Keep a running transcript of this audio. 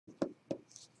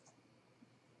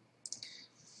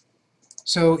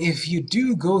So if you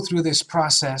do go through this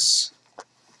process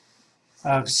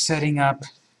of setting up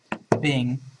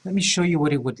Bing, let me show you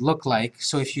what it would look like.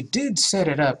 So if you did set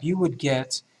it up, you would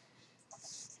get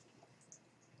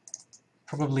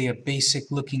probably a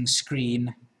basic looking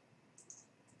screen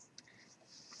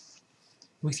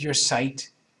with your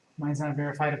site. Mine's not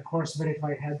verified, of course, but if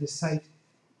I had the site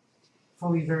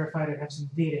fully verified, I'd have some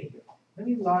data here. Let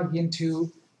me log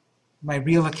into my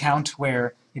real account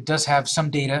where it does have some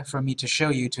data for me to show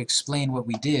you to explain what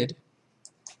we did.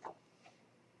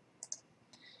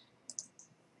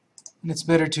 And it's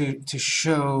better to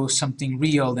show something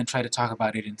real than try to talk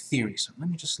about it in theory. So let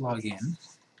me just log in.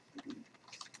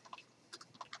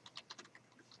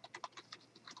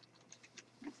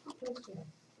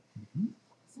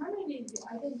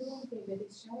 I didn't do anything, but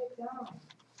it shut it down.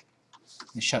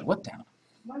 It shut what down?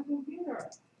 My computer.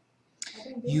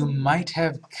 You might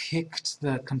have kicked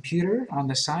the computer on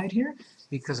the side here,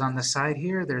 because on the side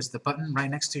here there's the button right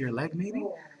next to your leg maybe,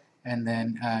 and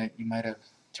then you might have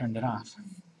turned it off.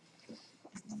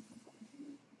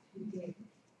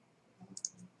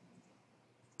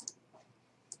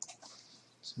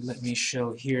 So let me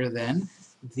show here then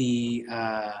the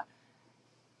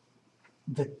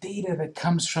data that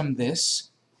comes from this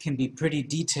can be pretty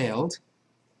detailed,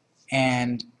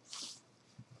 and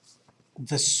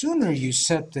the sooner you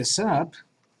set this up,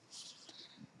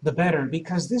 the better,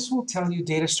 because this will tell you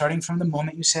data starting from the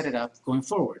moment you set it up going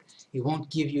forward. It won't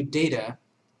give you data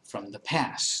from the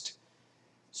past.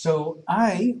 So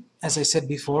as I said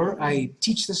before, I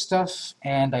teach this stuff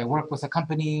and I work with a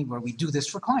company where we do this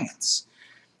for clients.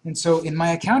 And so in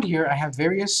my account here, I have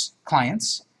various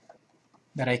clients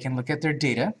that I can look at their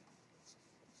data,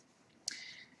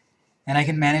 and I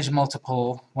can manage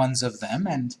multiple ones of them,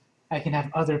 and I can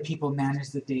have other people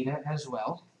manage the data as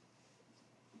well.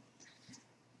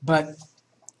 But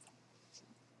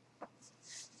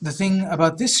the thing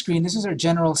about this screen, this is our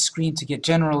general screen to get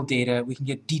general data. We can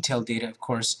get detailed data, of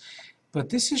course,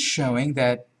 but this is showing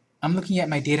that I'm looking at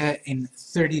my data in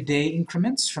 30-day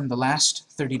increments from the last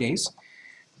 30 days.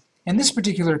 And this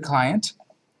particular client,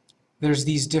 there's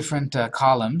these different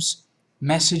columns.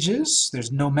 Messages,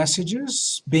 there's no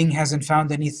messages. Bing hasn't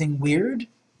found anything weird,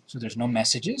 so there's no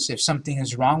messages. If something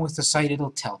is wrong with the site,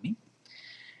 it'll tell me.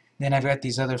 Then I've got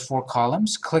these other 4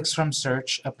 columns. Clicks from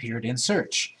search, appeared in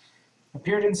search.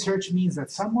 Appeared in search means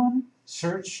that someone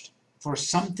searched for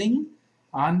something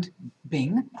on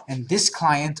Bing, and this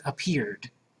client appeared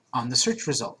on the search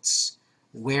results.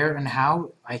 Where and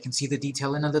how, I can see the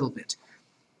detail in a little bit.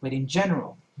 But in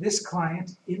general, this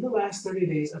client in the last 30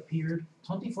 days appeared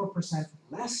 24%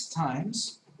 less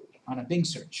times on a Bing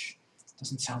search.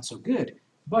 Doesn't sound so good,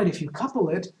 but if you couple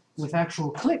it with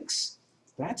actual clicks,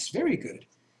 that's very good.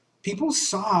 People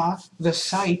saw the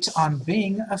site on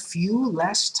Bing a few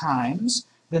less times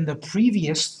than the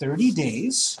previous 30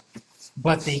 days,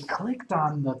 but they clicked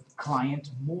on the client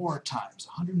more times,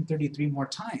 133 more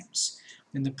times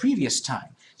than the previous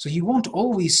time. So you won't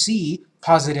always see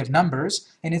positive numbers,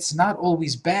 and it's not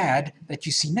always bad that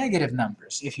you see negative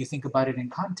numbers if you think about it in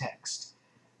context.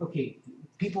 Okay,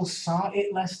 people saw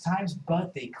it less times,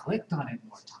 but they clicked on it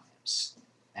more times.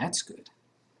 That's good.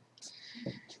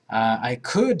 I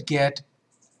could get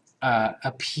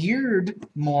appeared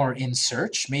more in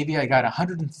search. Maybe I got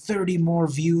 130 more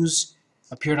views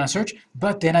appeared on search,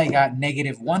 but then I got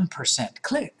 -1%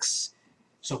 clicks.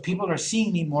 So people are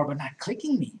seeing me more but not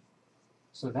clicking me.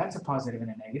 So that's a positive and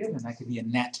a negative, and that could be a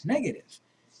net negative.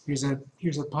 Here's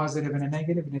a positive and a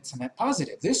negative, and it's a net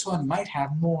positive. This one might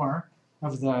have more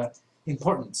of the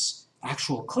importance,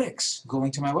 actual clicks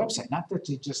going to my website. Not that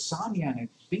they just saw me on a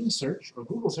Bing search or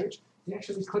Google search, they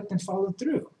actually clicked and followed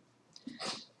through.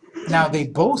 Now they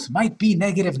both might be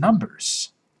negative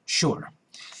numbers, sure,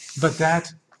 but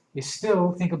that is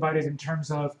still, think about it in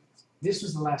terms of, this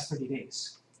was the last 30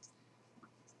 days.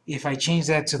 If I change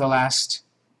that to the last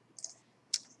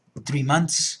 3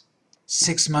 months,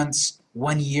 6 months,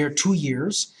 1 year, 2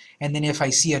 years, and then if I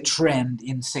see a trend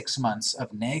in 6 months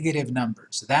of negative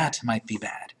numbers, that might be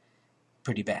bad,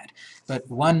 pretty bad. But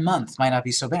 1 month might not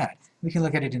be so bad. We can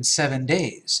look at it in 7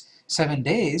 days. 7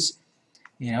 days,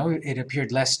 you know, it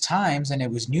appeared less times and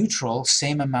it was neutral,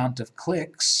 same amount of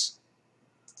clicks.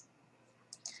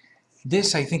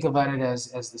 This, I think about it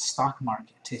as the stock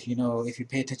market. If you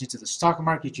pay attention to the stock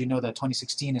market, you know that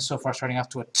 2016 is so far starting off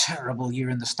to a terrible year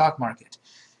in the stock market.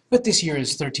 But this year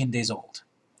is 13 days old.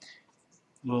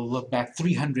 We'll look back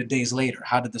 300 days later.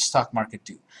 How did the stock market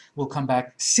do? We'll come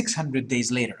back 600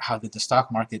 days later. How did the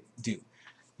stock market do?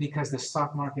 Because the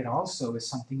stock market also is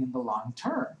something in the long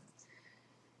term.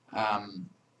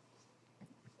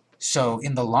 So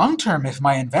in the long term, if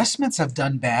my investments have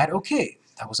done bad, okay,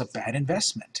 that was a bad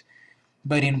investment.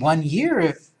 But in 1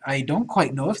 year, I don't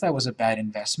quite know if that was a bad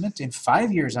investment. In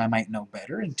 5 years, I might know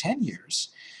better. In 10 years,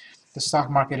 the stock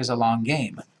market is a long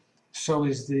game. So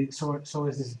is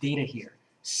this data here.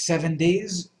 7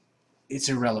 days, it's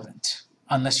irrelevant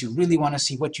unless you really want to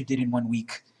see what you did in 1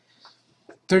 week.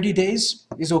 30 days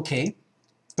is okay,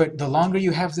 but the longer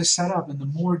you have this set up and the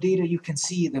more data you can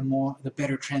see, the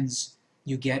better trends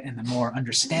you get and the more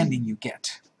understanding you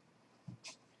get.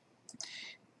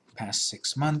 Past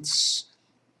 6 months,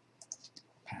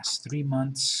 past 3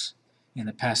 months. In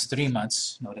the past 3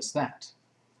 months, notice that.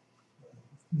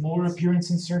 More appearance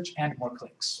in search and more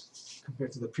clicks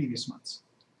compared to the previous months.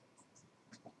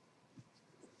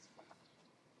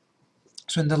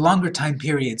 So in the longer time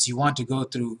periods, you want to go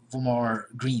through more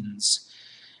greens.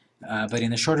 But in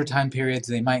the shorter time periods,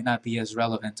 they might not be as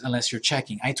relevant unless you're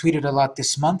checking. I tweeted a lot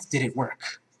this month, did it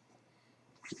work?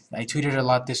 I tweeted a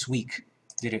lot this week,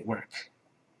 did it work?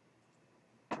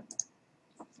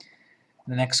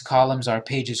 The next columns are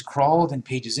pages crawled and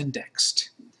pages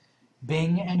indexed.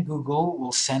 Bing and Google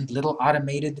will send little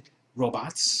automated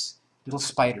robots, little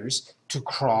spiders, to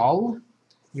crawl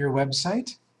your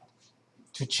website,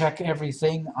 to check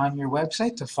everything on your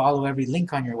website, to follow every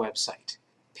link on your website.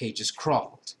 Pages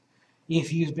crawled.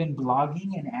 If you've been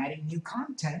blogging and adding new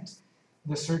content,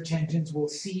 the search engines will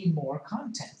see more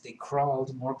content. They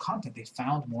crawled more content. They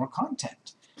found more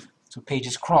content. So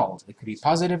pages crawled. It could be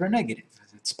positive or negative.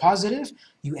 If it's positive,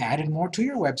 you added more to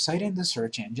your website and the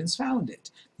search engines found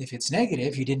it. If it's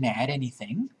negative, you didn't add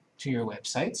anything to your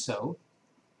website, so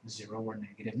 0 or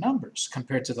negative numbers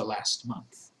compared to the last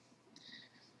month.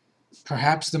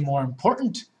 Perhaps the more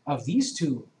important of these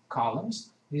two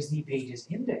columns is the pages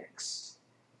indexed.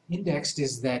 Indexed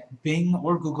is that Bing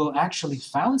or Google actually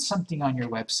found something on your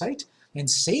website and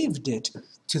saved it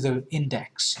to the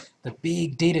index, the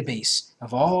big database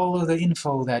of all of the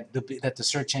info that the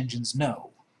search engines know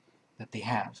that they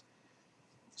have.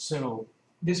 So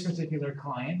this particular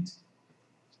client,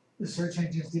 the search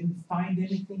engines didn't find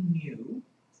anything new.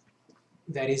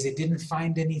 That is, it didn't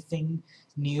find anything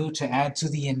new to add to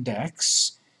the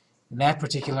index. In that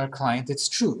particular client, it's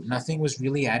true. Nothing was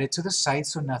really added to the site,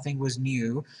 so nothing was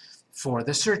new for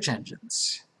the search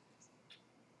engines.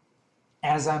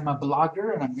 As I'm a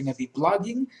blogger and I'm going to be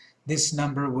blogging, this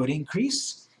number would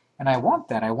increase, and I want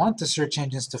that. I want the search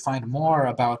engines to find more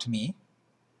about me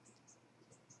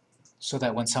so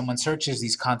that when someone searches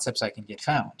these concepts, I can get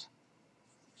found.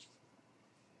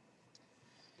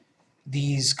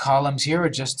 These columns here are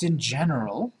just in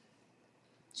general.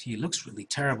 See, it looks really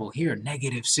terrible here,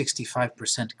 negative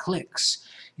 65% clicks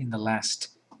in the last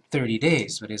 30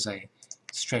 days, but as I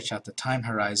stretch out the time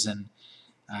horizon,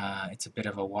 it's a bit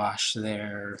of a wash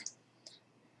there.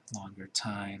 Longer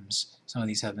times. Some of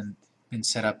these have been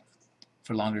set up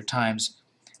for longer times,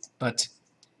 but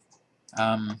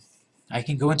I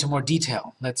can go into more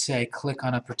detail. Let's say I click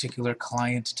on a particular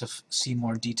client to see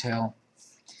more detail.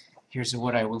 Here's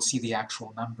what I will see the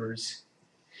actual numbers.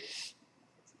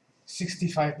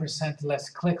 65% less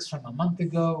clicks from a month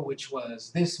ago, which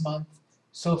was this month.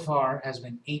 So far has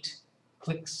been 8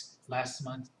 clicks. Last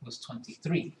month was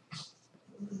 23.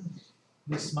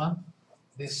 This month,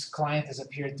 this client has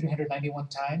appeared 391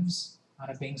 times on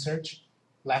a Bing search.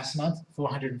 Last month,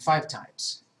 405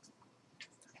 times.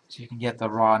 So you can get the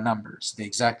raw numbers, the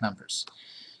exact numbers.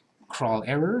 Crawl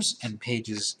errors and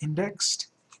pages indexed.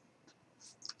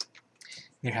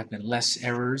 There have been less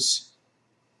errors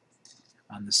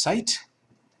on the site.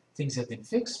 Things have been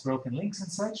fixed, broken links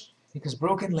and such, because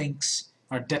broken links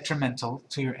are detrimental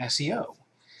to your SEO.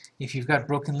 If you've got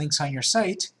broken links on your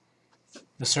site,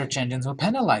 the search engines will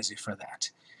penalize you for that.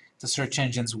 The search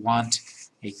engines want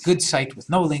a good site with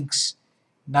no links,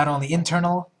 not only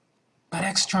internal, but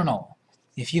external.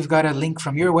 If you've got a link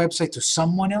from your website to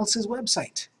someone else's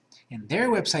website, and their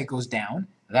website goes down,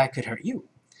 that could hurt you,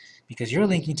 because you're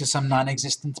linking to some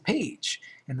non-existent page,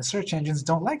 and the search engines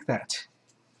don't like that.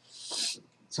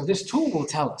 So this tool will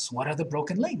tell us what are the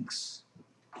broken links.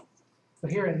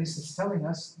 But here at least it's telling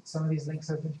us some of these links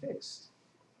have been fixed.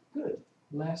 Good.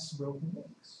 Less broken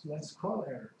links, less crawl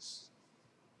errors.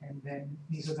 And then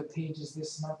these are the pages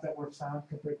this month that were found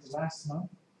compared to last month.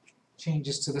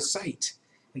 Changes to the site.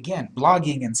 Again,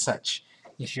 blogging and such.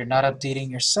 If you're not updating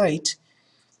your site,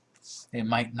 it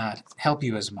might not help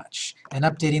you as much. And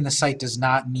updating the site does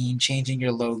not mean changing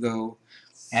your logo,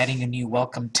 adding a new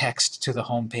welcome text to the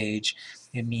home page.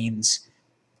 It means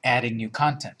adding new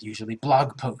content, usually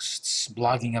blog posts,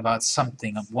 blogging about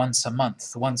something once a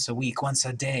month, once a week, once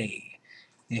a day,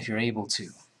 if you're able to.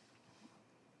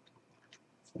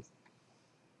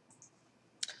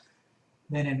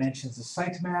 Then it mentions the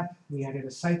sitemap. We added a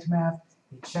sitemap,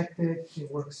 We checked it,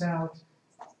 it works out.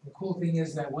 The cool thing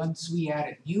is that once we add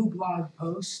a new blog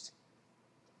post,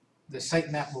 the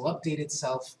sitemap will update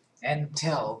itself and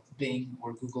tell Bing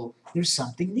or Google there's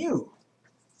something new.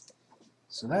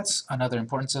 So that's another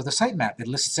importance of the sitemap. It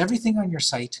lists everything on your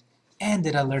site and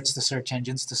it alerts the search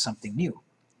engines to something new.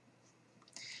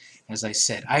 As I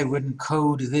said, I wouldn't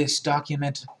code this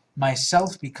document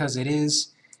myself because it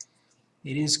is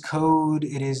code,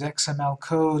 it is XML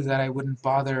code that I wouldn't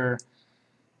bother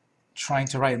trying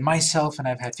to write myself, and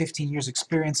I've had 15 years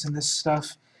experience in this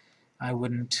stuff. I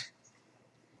wouldn't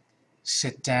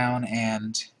sit down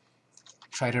and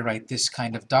try to write this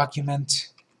kind of document.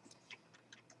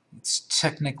 It's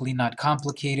technically not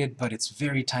complicated, but it's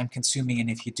very time-consuming, and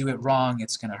if you do it wrong,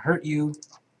 it's going to hurt you.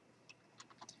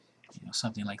 You know,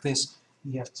 something like this.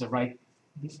 You have to write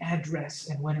the address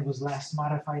and when it was last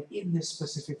modified in this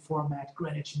specific format,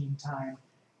 Greenwich Mean Time,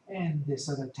 and this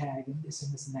other tag, and this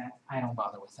and that. I don't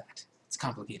bother with that. It's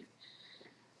complicated.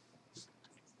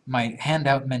 My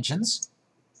handout mentions,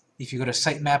 if you go to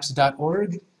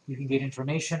sitemaps.org, you can get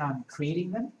information on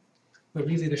creating them. But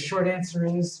really the short answer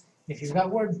is, if you've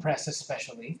got WordPress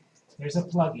especially, there's a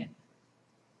plugin,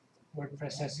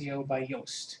 WordPress SEO by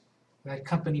Yoast. That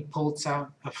company pulls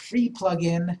out a free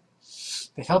plugin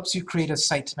that helps you create a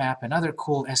sitemap and other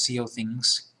cool SEO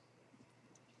things.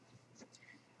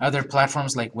 Other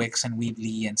platforms like Wix and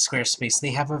Weebly and Squarespace,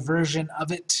 they have a version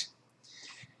of it.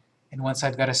 And once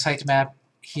I've got a sitemap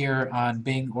here on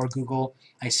Bing or Google,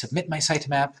 I submit my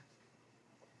sitemap,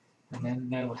 and then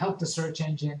that'll help the search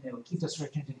engine, it'll keep the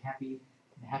search engine happy,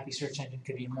 and a happy search engine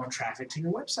could be more traffic to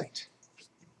your website.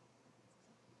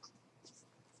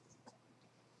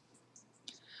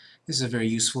 This is a very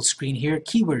useful screen here,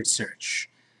 keyword search.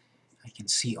 I can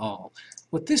see all.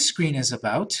 What this screen is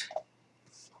about,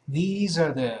 these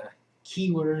are the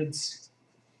keywords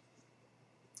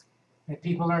that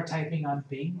people are typing on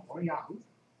Bing or Yahoo,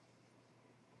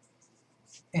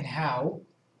 and how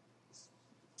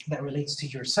that relates to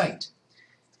your site.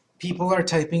 People are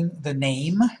typing the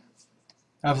name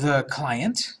of the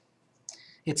client.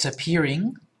 It's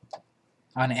appearing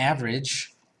on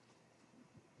average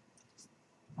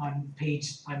on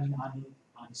page, on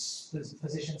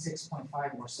position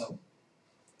 6.5 or so.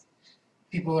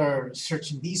 People are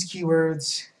searching these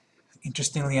keywords.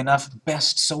 Interestingly enough,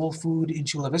 best soul food in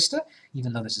Chula Vista,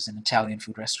 even though this is an Italian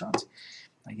food restaurant.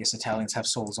 I guess Italians have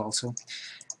souls also.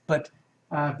 But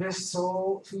best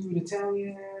soul food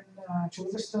Italian,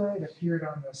 Chula Vista, it appeared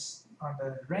on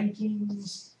the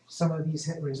rankings. Some of these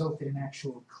had resulted in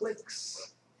actual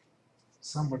clicks.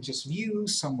 Some were just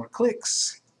views, some were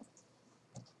clicks.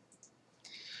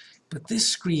 But this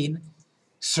screen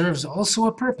serves also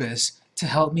a purpose to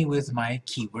help me with my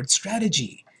keyword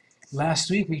strategy.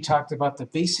 Last week we talked about the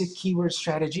basic keyword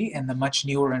strategy and the much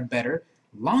newer and better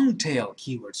long-tail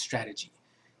keyword strategy.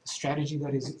 A strategy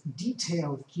that is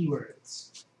detailed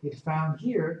keywords. It found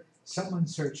here, someone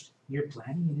searched, "You're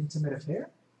planning an intimate affair?"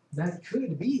 That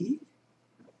could be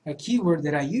a keyword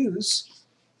that I use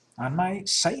on my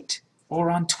site or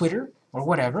on Twitter or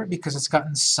whatever because it's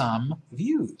gotten some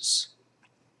views.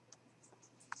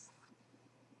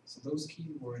 So those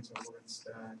keywords are words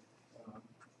that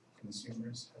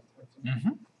consumers have typed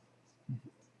in.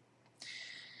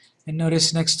 And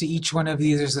notice next to each one of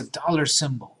these there's a dollar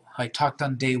symbol. I talked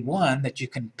on day one that you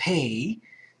can pay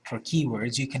for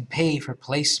keywords, you can pay for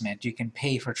placement, you can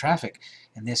pay for traffic.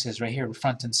 And this is right here,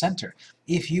 front and center.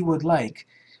 If you would like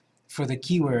for the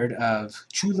keyword of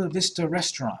Chula Vista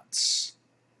restaurants,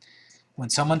 when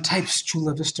someone types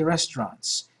Chula Vista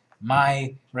restaurants,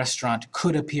 my restaurant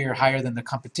could appear higher than the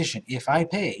competition. If I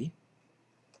pay,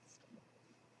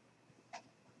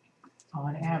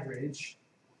 on average,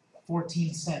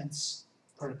 14 cents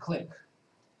per click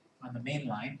on the main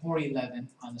line, or 11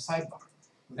 on the sidebar.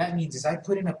 What that means is I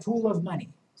put in a pool of money,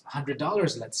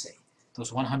 $100 let's say,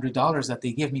 those $100 that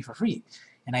they give me for free,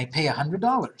 and I pay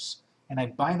 $100, and I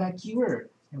buy that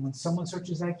keyword, and when someone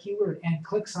searches that keyword and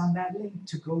clicks on that link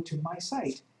to go to my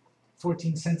site,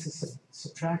 14 cents is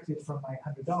subtracted from my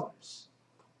 $100.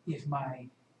 If my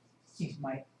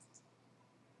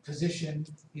position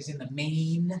is in the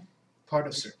main part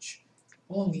of search,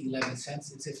 only 11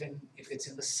 cents if it's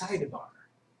in the sidebar.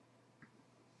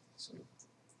 So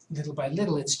little by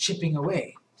little it's chipping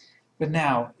away. But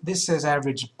now this says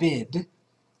average bid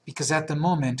because at the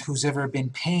moment who's ever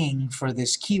been paying for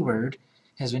this keyword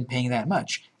has been paying that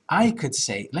much. I could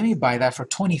say, let me buy that for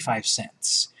 25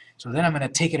 cents. So then I'm going to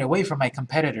take it away from my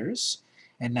competitors,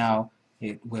 and now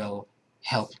it will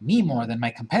help me more than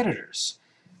my competitors.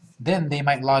 then they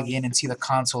might log in and see the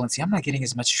console and see, I'm not getting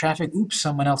as much traffic. Oops,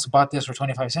 someone else bought this for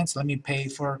 25 cents. Let me pay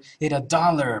for it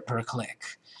 $1 per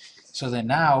click. So then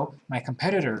now my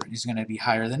competitor is going to be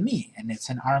higher than me, and it's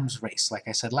an arms race, like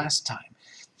I said last time.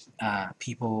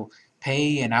 People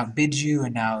pay and outbid you,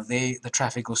 and now the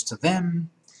traffic goes to them.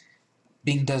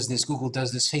 Bing does this, Google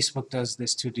does this, Facebook does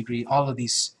this to a degree. All of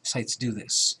these sites do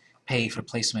this. Pay for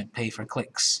placement, pay for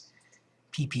clicks.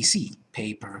 PPC,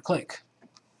 pay per click.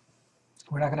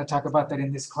 We're not going to talk about that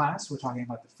in this class. We're talking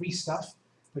about the free stuff.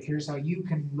 But here's how you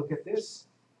can look at this.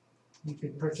 You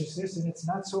can purchase this, and it's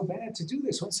not so bad to do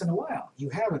this once in a while. You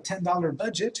have a $10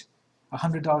 budget, a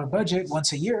 $100 budget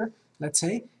once a year, let's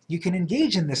say. You can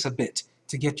engage in this a bit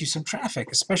to get you some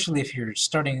traffic, especially if you're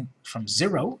starting from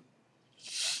zero.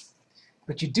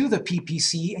 But you do the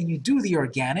PPC and you do the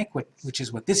organic, which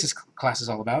is what this class is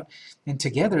all about, and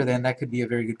together then that could be a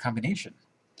very good combination.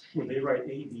 Would they write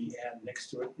AD ad next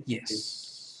to it?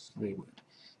 Yes, they would.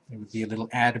 There would be a little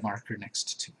ad marker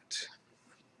next to it.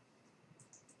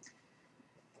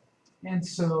 And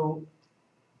so,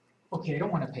 okay, I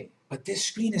don't want to pay, but this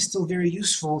screen is still very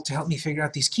useful to help me figure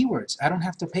out these keywords. I don't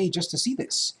have to pay just to see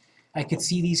this. I could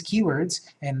see these keywords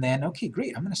and then, okay,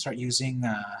 great, I'm going to start using,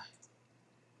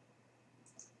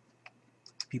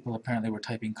 people apparently were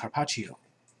typing Carpaccio,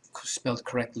 spelled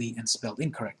correctly and spelled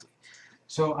incorrectly.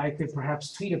 So I could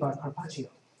perhaps tweet about Carpaccio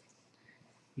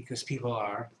because people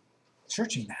are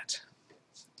searching that.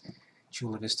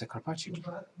 Chula Vista Carpaccio.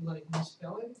 But like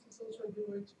misspelling is also a good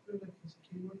way to put like as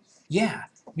keywords. Yeah,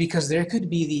 because there could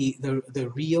be the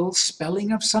real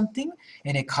spelling of something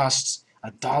and it costs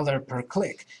 $1 per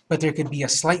click, but there could be a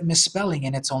slight misspelling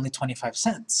and it's only 25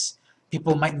 cents.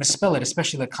 People might misspell it,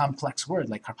 especially a complex word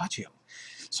like Carpaccio.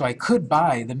 So I could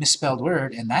buy the misspelled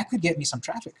word and that could get me some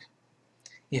traffic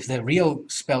if the real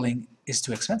spelling is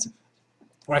too expensive.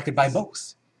 Or I could buy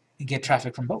both and get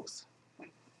traffic from both.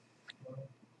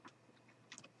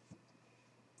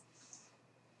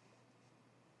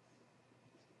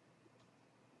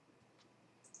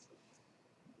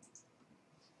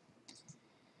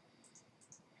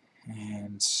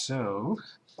 And so,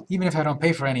 even if I don't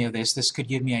pay for any of this, this could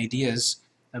give me ideas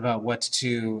about what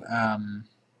to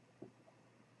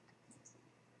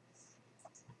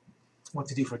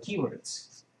do for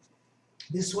keywords.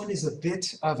 This one is a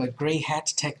bit of a gray hat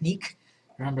technique.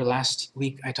 Remember last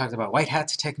week I talked about white hat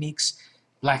techniques,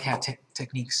 black hat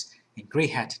techniques, and gray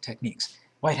hat techniques.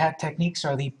 White hat techniques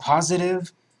are the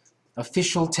positive,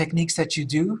 official techniques that you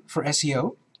do for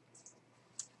SEO.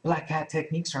 Black hat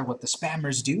techniques are what the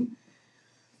spammers do.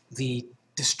 The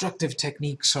destructive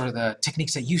techniques are the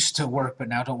techniques that used to work but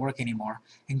now don't work anymore.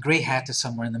 And gray hat is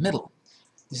somewhere in the middle.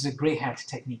 This is a gray hat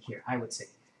technique here, I would say.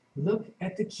 Look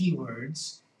at the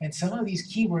keywords, and some of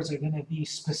these keywords are going to be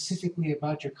specifically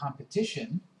about your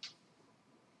competition,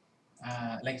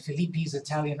 like Filippi's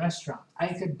Italian restaurant. I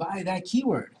could buy that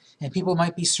keyword, and people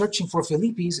might be searching for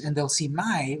Filippi's, and they'll see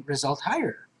my result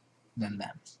higher than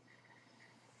them.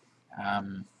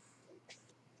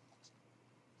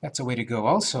 That's a way to go.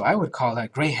 Also, I would call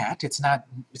that gray hat. It's not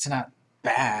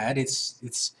bad.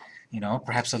 It's you know,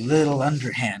 perhaps a little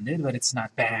underhanded, but it's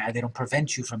not bad. They don't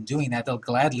prevent you from doing that. They'll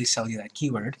gladly sell you that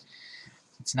keyword.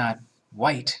 It's not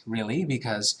white, really,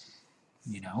 because,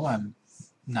 you know, I'm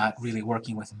not really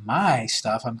working with my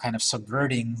stuff. I'm kind of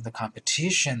subverting the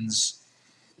competition's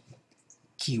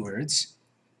keywords.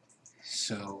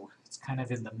 So it's kind of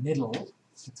in the middle.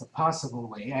 It's a possible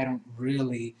way. I don't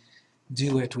really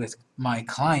do it with my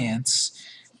clients,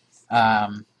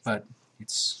 but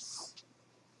it's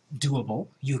doable.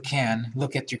 You can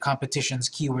look at your competition's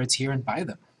keywords here and buy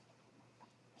them.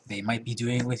 They might be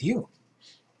doing it with you.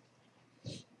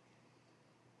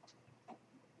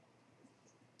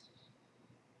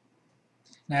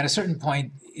 Now at a certain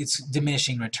point, it's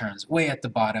diminishing returns. Way at the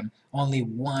bottom, only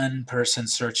one person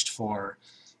searched for,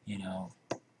 you know,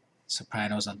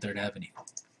 Sopranos on 3rd Avenue.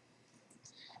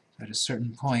 At a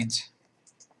certain point,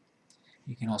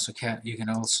 you can also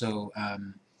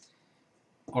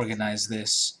organize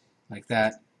this like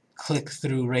that.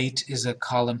 Click-through rate is a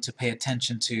column to pay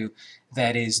attention to.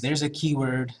 That is, there's a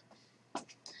keyword.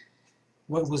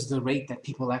 What was the rate that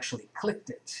people actually clicked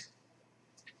it?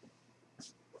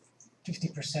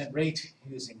 50% rate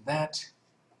using that,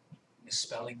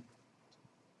 misspelling,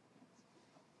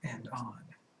 and on.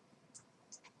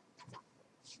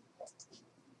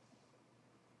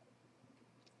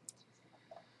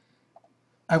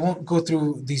 I won't go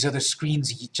through these other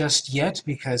screens just yet,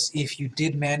 because if you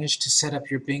did manage to set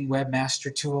up your Bing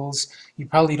Webmaster Tools, you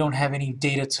probably don't have any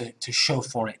data to show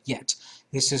for it yet.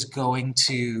 This is going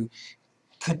to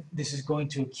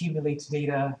accumulate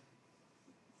data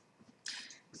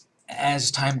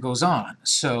as time goes on.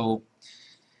 So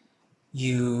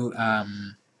you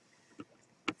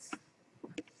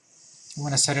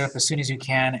want to set it up as soon as you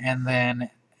can, and then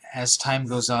as time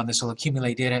goes on, this will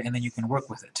accumulate data, and then you can work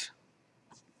with it.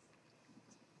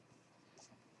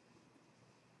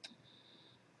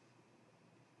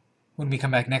 When we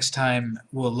come back next time,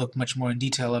 we'll look much more in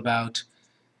detail about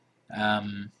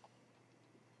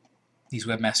these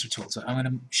webmaster tools. So I'm going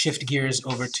to shift gears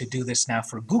over to do this now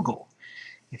for Google.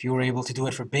 If you were able to do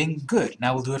it for Bing, good.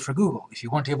 Now we'll do it for Google. If you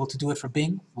weren't able to do it for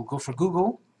Bing, we'll go for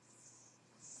Google.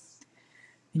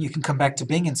 And you can come back to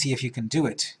Bing and see if you can do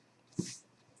it.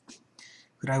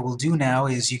 What I will do now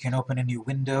is you can open a new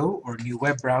window or new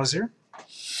web browser.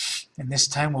 And this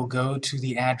time we'll go to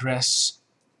the address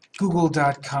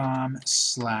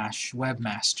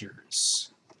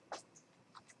google.com/webmasters.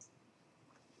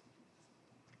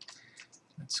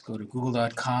 Let's go to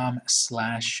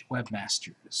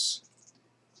google.com/webmasters.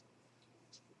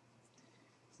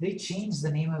 They changed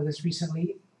the name of this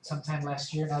recently, sometime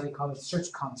last year. Now they call it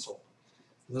Search Console.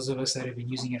 For those of us that have been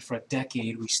using it for a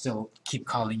decade, we still keep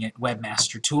calling it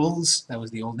Webmaster Tools. That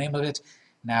was the old name of it.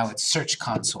 Now it's Search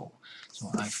Console. So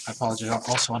I apologize.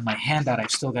 Also on my handout,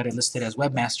 I've still got it listed as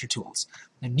Webmaster Tools.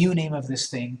 The new name of this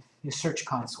thing is Search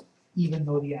Console, even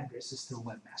though the address is still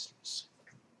Webmasters.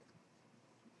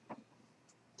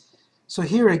 So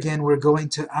here again, we're going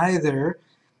to either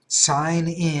sign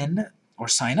in or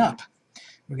sign up.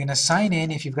 We're going to sign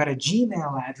in. If you've got a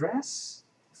Gmail address,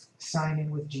 sign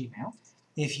in with Gmail.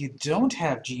 If you don't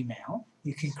have Gmail,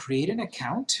 you can create an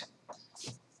account.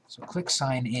 So click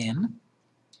Sign In.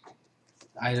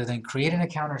 Either then create an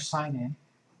account or sign in.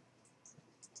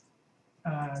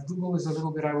 Google is a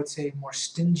little bit, I would say, more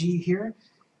stingy here.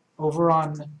 Over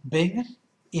on Bing,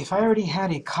 if I already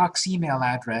had a Cox email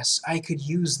address, I could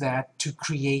use that to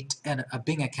create a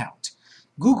Bing account.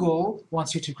 Google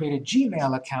wants you to create a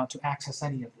Gmail account to access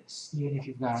any of this, even if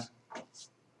you've got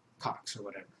Cox or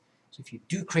whatever. So if you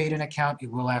do create an account,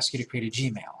 it will ask you to create a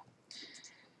Gmail.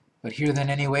 But here then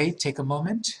anyway, take a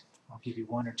moment. I'll give you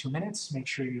 1 or 2 minutes. Make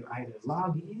sure you either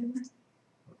log in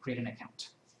or create an account.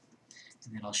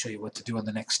 And then I'll show you what to do on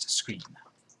the next screen.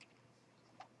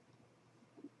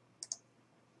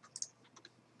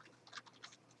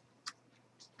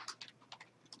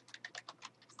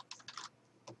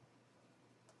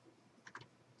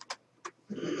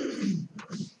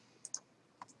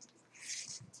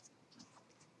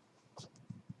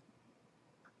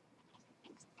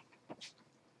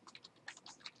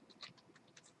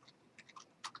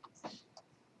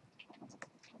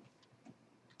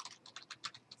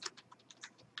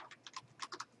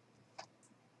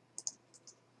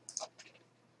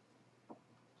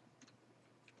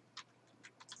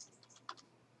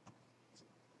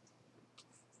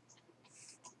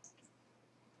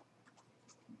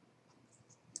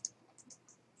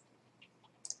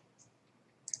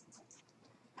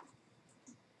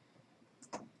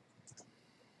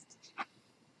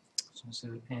 So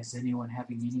is anyone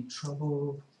having any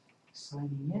trouble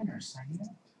signing in or signing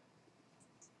up?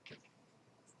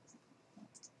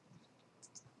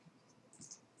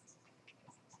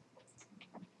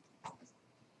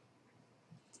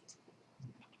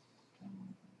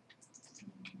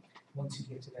 Once you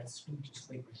get to that screen, just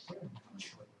wait right there and I'll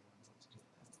show you what to do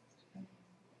with that.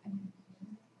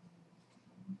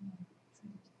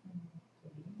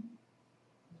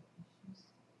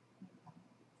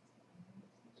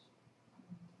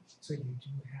 So you do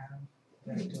have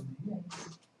that domain.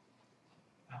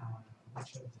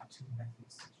 Which of the two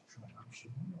methods did you try?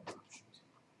 Option 1 or option 2?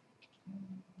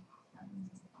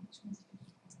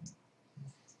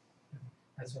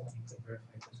 That's why when you click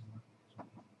verify, it doesn't work because what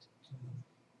you need to do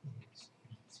is you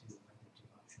need to either do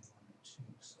option 1 or 2.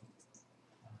 So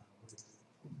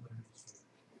where is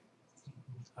your,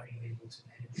 are you able to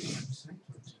edit the website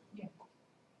or to? Yeah.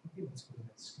 Okay, let's go to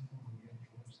that screen where we edit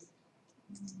your website.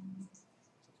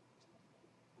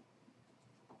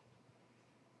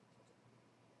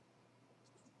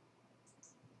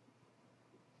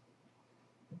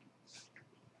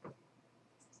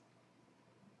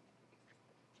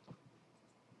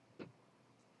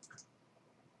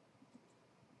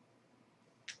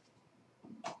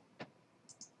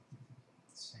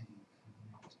 Saying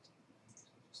connect. So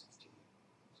just have to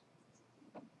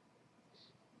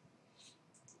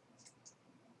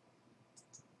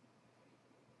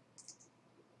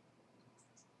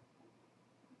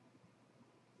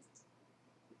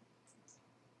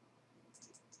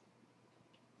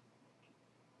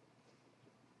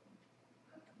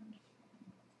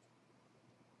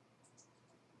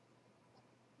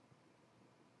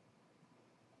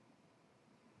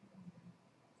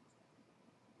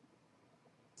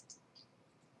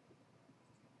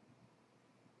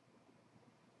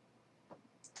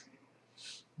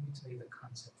Let me tell you the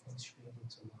concept once you're able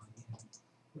to log in.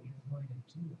 What you're going to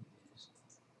do is,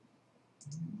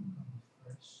 on the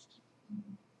first,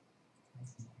 right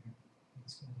here,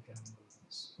 it's going to download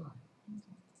this file.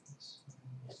 This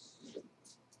downloads.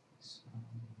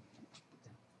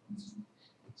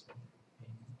 It's going to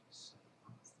bring this up.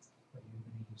 What you're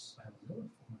going to use FileZilla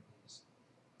for is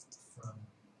from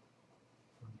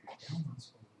your downloads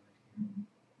folder right here.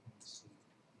 Let's see.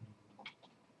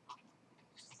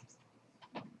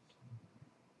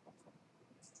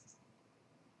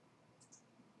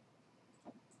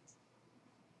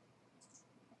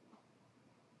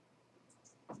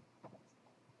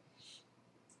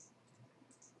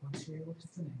 Once you're able to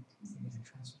connect, you're going to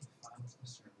transfer the file to the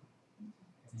server, and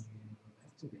then you're going to go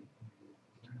back to it, and you're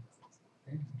going to learn about it.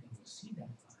 Then you will see that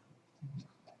file.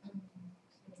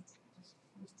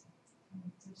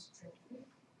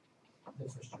 The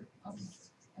first directory.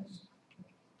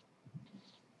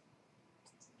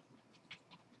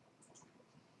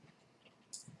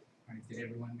 Alright, did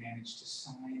everyone manage to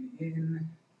sign in?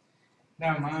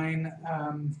 Now mine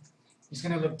is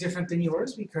going to look different than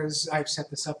yours because I've set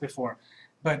this up before.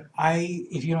 But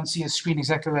if you don't see a screen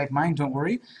exactly like mine, don't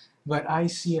worry. But I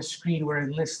see a screen where it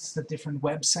lists the different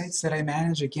websites that I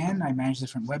manage. Again, I manage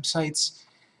different websites.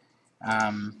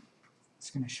 It's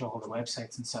going to show all the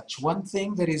websites and such. One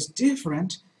thing that is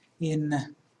different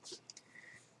in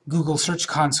Google Search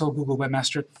Console, Google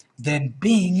Webmaster, than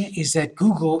Bing is that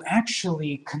Google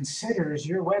actually considers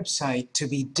your website to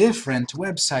be different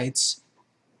websites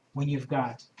when you've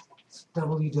got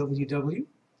www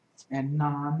and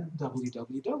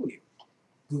non-www.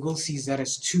 Google sees that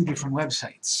as two different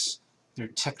websites. They're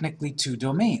technically two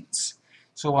domains.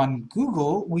 So on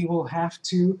Google, we will have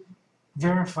to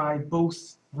verify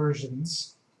both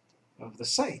versions of the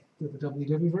site, the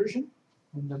www version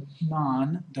and the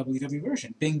non-www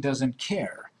version. Bing doesn't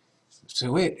care.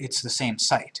 So it's the same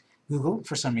site. Google,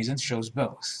 for some reason, shows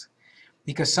both.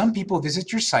 Because some people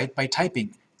visit your site by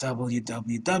typing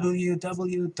www.mysite.com.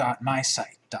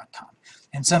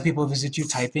 And some people visit you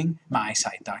typing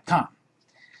mysite.com.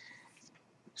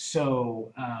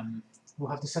 So we'll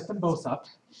have to set them both up.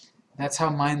 That's how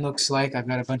mine looks like. I've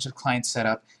got a bunch of clients set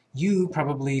up. You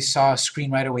probably saw a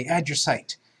screen right away, add your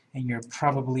site. And you're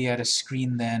probably at a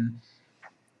screen then,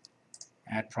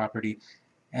 add property.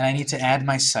 And I need to add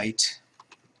my site.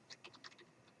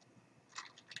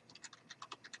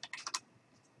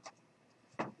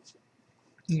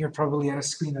 You're probably at a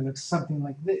screen that looks something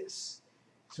like this.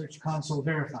 Search Console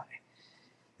Verify.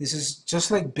 This is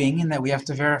just like Bing in that we have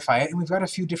to verify it, and we've got a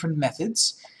few different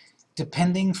methods.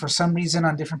 Depending, for some reason,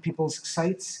 on different people's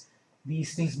sites,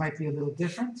 these things might be a little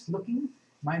different looking.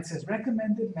 Mine says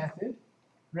recommended method,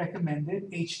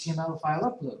 recommended HTML file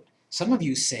upload. Some of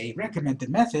you say recommended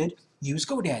method, use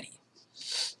GoDaddy.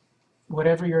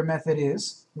 Whatever your method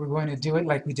is, we're going to do it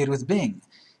like we did with Bing.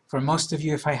 For most of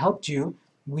you, if I helped you,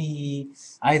 we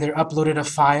either uploaded a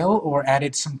file or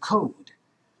added some code.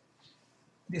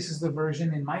 This is the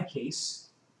version in my case.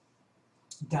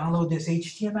 Download this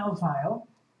HTML file.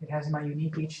 It has my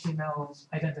unique HTML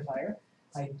identifier.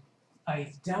 I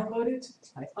download it,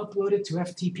 I upload it to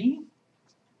FTP,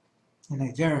 and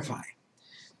I verify.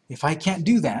 If I can't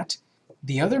do that,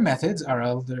 the other methods are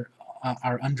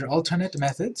under alternate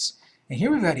methods. And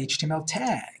here we've got HTML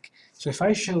tag. So if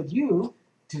I showed you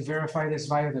to verify this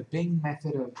via the Bing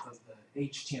method of the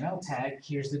HTML tag,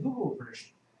 here's the Google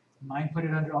version. Mine put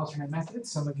it under alternate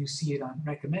methods. Some of you see it on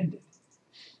recommended.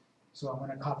 So I'm going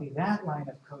to copy that line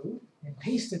of code and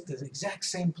paste it to the exact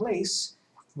same place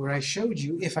where I showed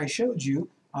you, if I showed you,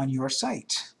 on your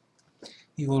site.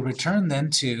 You will return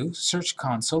then to Search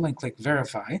Console and click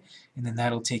Verify, and then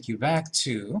that'll take you back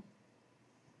to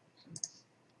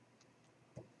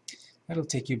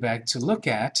look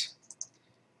at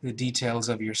the details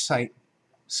of your site,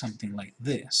 something like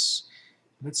this.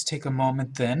 Let's take a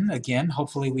moment then. Again,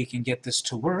 hopefully we can get this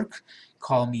to work.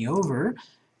 Call me over,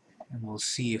 and we'll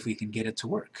see if we can get it to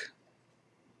work.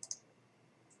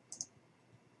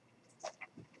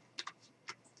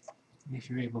 If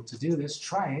you're able to do this,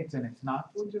 try it, and if not,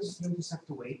 you'll just have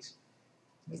to wait.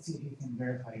 Let's see if you can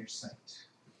verify your site.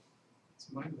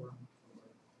 It's my work for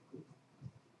Google.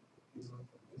 You work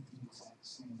for Google. The exact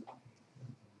same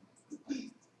way.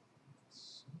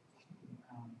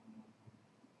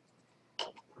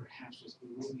 Perhaps with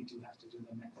Google we do have to do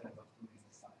the method of uploading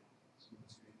the file. So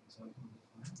once you're able to upload the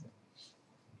file, then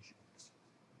you should.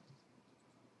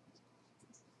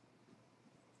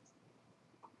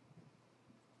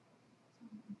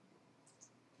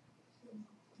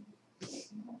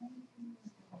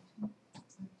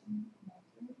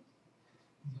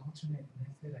 The alternate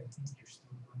method, I think you're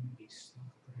still going to be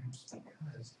stuck, perhaps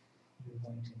because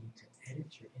going to need to edit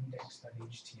your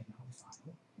index.html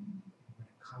file. You're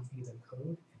going to copy the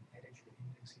code and edit your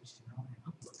index.html and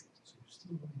upload it. So you're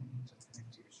still going to need to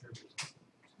connect to your servers.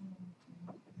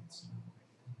 It's not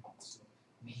right. So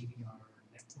maybe our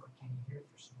networking here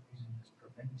for some reason is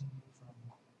preventing you from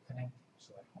connecting.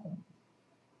 So at home,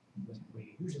 the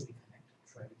way you usually connect,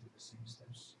 try to do the same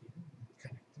steps here,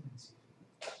 connect it and see if it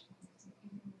works.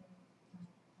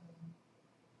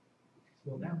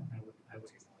 Well, that one I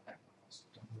would ignore that one also.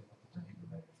 Don't worry about the domain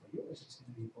provider. For yours, it's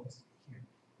going to be both here,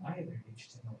 either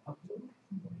HTML upload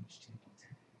or HTML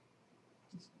tag.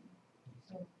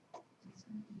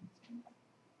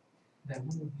 That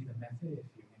one would be the method if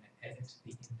you're going to edit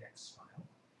the index file.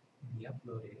 And the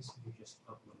upload is you just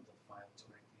upload the file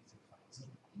directly to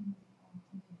FileZilla.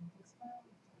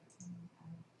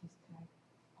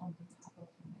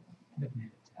 The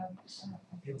meta tag.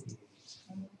 It'll be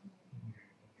in your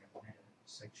meta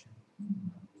section.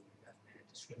 We've got meta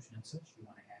description and such. You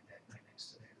want to add that right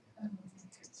next to there. In the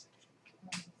head section.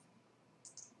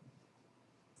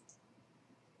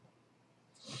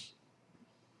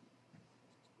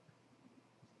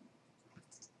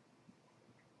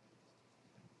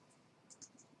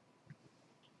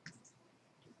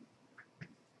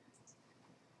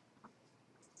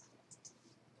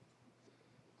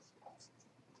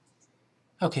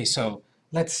 Okay, so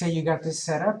let's say you got this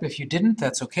set up. If you didn't,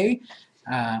 that's okay.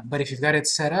 But if you've got it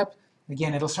set up,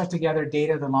 again, it'll start to gather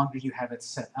data the longer you have it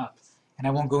set up. And I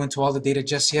won't go into all the data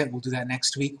just yet. We'll do that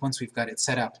next week once we've got it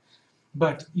set up.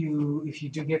 But if you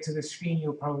do get to the screen,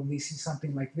 you'll probably see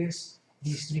something like this.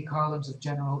 These 3 columns of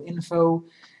general info.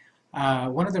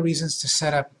 One of the reasons to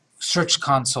set up Search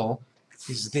Console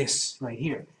is this right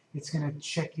here. It's going to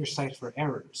check your site for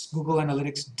errors. Google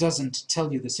Analytics doesn't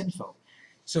tell you this info.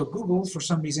 So Google, for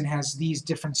some reason, has these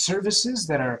different services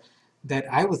that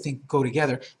I would think go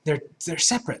together. They're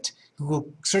separate.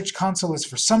 Google Search Console is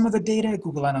for some of the data.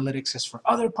 Google Analytics is for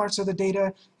other parts of the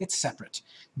data. It's separate.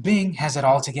 Bing has it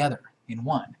all together in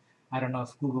one. I don't know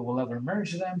if Google will ever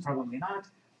merge them. Probably not.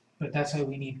 But that's why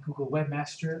we need Google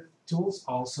Webmaster Tools,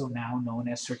 also now known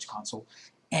as Search Console,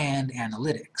 and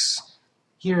Analytics.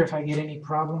 Here, if I get any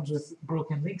problems with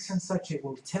broken links and such, it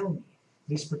will tell me.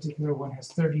 This particular one has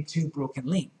 32 broken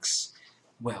links.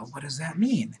 Well, what does that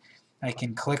mean? I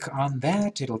can click on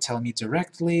that. It'll tell me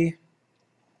directly.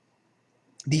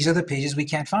 These are the pages we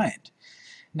can't find.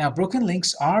 Now, broken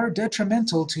links are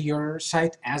detrimental to your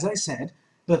site, as I said,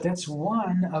 but that's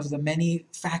one of the many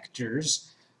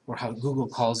factors, or how Google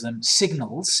calls them,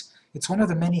 signals. It's one of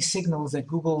the many signals that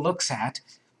Google looks at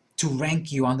to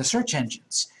rank you on the search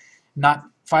engines.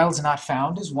 Files not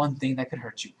found is one thing that could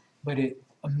hurt you, but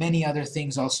many other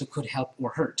things also could help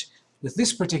or hurt. With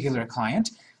this particular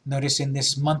client, notice in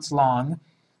this month-long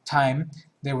time,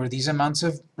 there were these amounts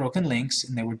of broken links,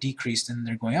 and they were decreased, and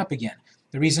they're going up again.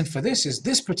 The reason for this is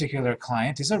this particular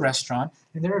client is a restaurant,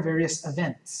 and there are various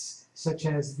events, such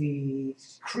as the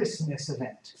Christmas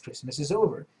event. Christmas is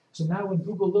over. So now when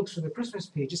Google looks for the Christmas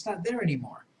page, it's not there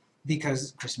anymore,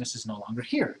 because Christmas is no longer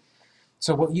here.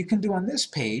 So what you can do on this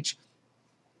page,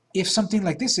 if something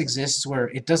like this exists where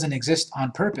it doesn't exist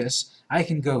on purpose, I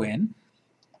can go in,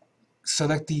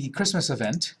 select the Christmas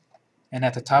event, and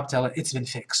at the top tell it it's been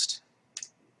fixed.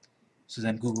 So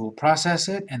then Google will process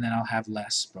it, and then I'll have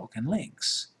less broken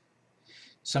links.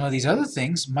 Some of these other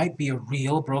things might be a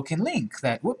real broken link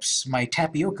that, whoops, my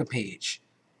tapioca page,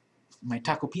 my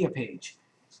Tacopia page,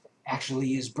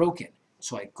 actually is broken.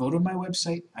 So I go to my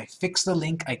website, I fix the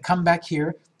link, I come back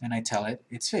here, and I tell it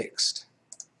it's fixed.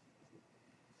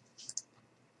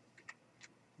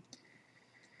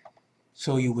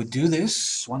 So you would do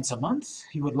this once a month.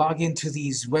 You would log into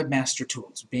these webmaster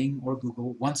tools, Bing or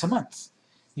Google, once a month.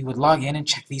 You would log in and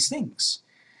check these things.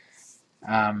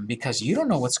 Because you don't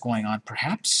know what's going on.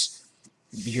 Perhaps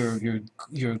your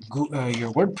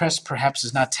WordPress perhaps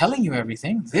is not telling you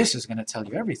everything. This is going to tell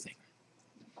you everything.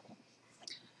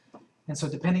 And so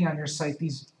depending on your site,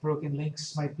 these broken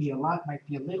links might be a lot, might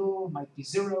be a little, might be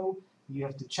 0. You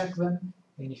have to check them.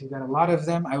 And if you've got a lot of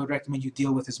them, I would recommend you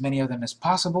deal with as many of them as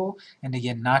possible. And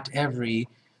again, not every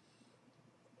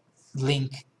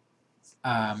link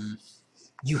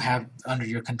you have under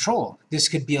your control. This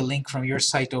could be a link from your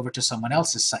site over to someone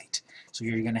else's site. So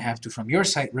you're going to have to, from your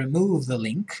site, remove the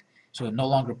link so it no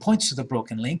longer points to the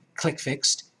broken link, click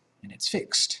Fixed, and it's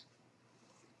fixed.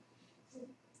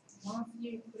 Once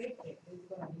you click it, it's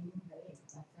going to remove the link.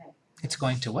 That's it. It's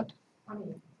going to what? I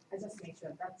mean, I just make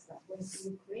sure that's that. When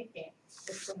you click it,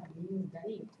 it's going to remove the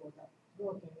link for the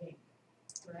broken link,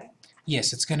 correct?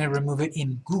 Yes, it's going to remove it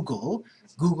in Google.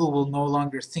 Google will no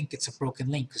longer think it's a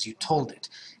broken link because you told it.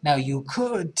 Now you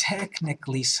could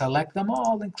technically select them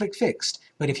all and click fixed,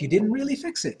 but if you didn't really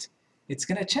fix it, it's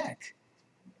going to check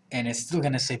and it's still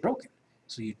going to say broken.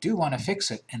 So you do want to fix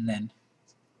it and then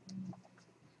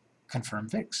confirm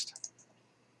fixed.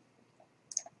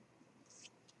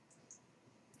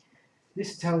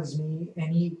 This tells me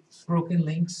any broken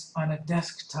links on a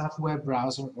desktop web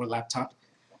browser or laptop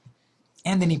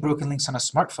and any broken links on a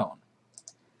smartphone.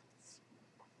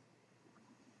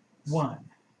 1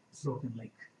 broken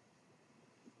link.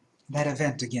 That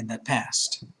event again that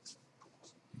passed.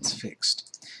 It's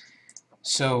fixed.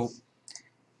 So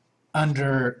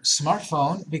under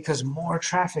smartphone, because more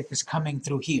traffic is coming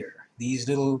through here, these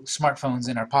little smartphones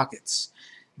in our pockets,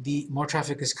 more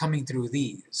traffic is coming through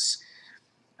these.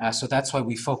 So that's why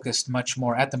we focused much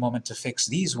more at the moment to fix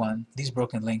these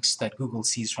broken links that Google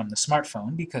sees from the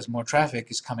smartphone, because more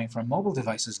traffic is coming from mobile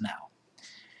devices now.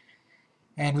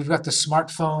 And we've got the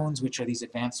smartphones, which are these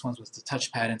advanced ones with the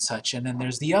touchpad and such, and then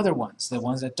there's the other ones, the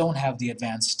ones that don't have the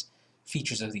advanced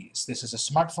features of these. This is a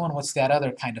smartphone. What's that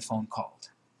other kind of phone called?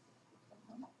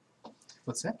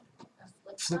 What's that?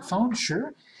 Flip phone?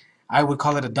 Sure. I would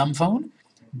call it a dumb phone,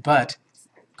 but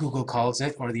Google calls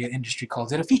it, or the industry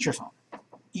calls it, a feature phone.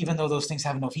 Even though those things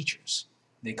have no features,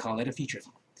 they call it a feature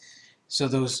phone. So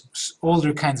those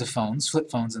older kinds of phones,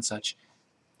 flip phones and such,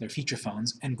 they're feature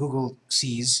phones, and Google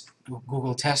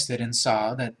tested and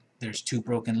saw that there's 2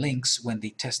 broken links when they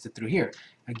tested through here.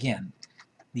 Again,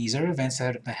 these are events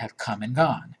that have come and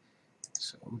gone.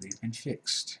 So they've been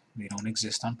fixed. They don't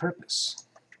exist on purpose.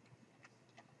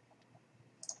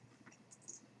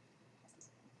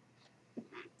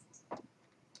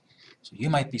 So you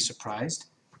might be surprised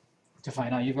to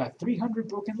find out you've got 300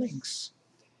 broken links.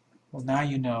 Well, now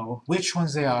you know which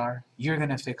ones they are. You're going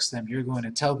to fix them. You're going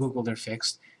to tell Google they're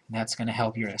fixed, and that's going to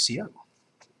help your SEO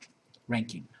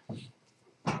ranking.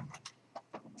 If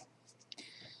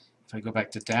I go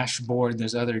back to dashboard,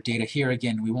 there's other data here.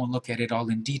 Again, we won't look at it all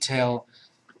in detail.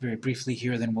 Very briefly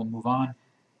here, then we'll move on.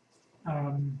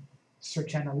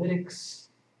 Search analytics.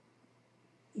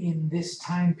 In this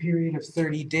time period of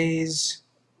 30 days,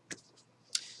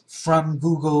 from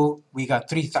Google, we got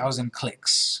 3,000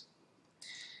 clicks.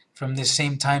 From this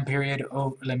same time period,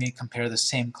 let me compare the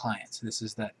same client. So this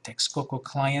is that Texcoco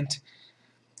client.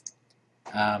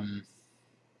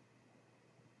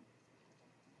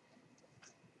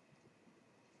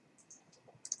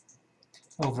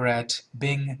 Over at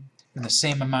Bing, in the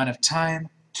same amount of time,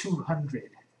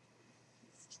 200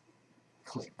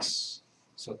 clicks.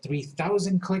 So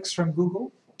 3,000 clicks from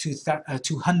Google,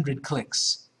 200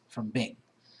 clicks from Bing.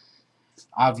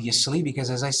 Obviously, because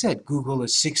as I said, Google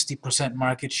is 60%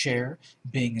 market share,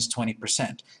 Bing is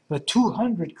 20%. But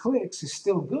 200 clicks is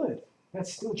still good.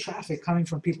 That's still traffic coming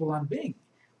from people on Bing.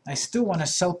 I still want to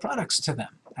sell products to them.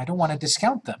 I don't want to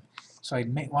discount them. So I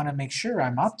want to make sure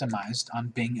I'm optimized on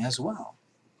Bing as well.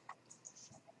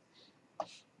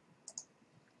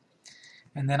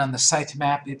 And then on the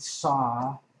sitemap, it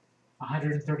saw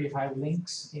 135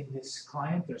 links in this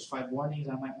client. There's 5 warnings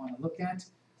I might want to look at.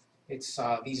 It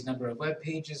saw these number of web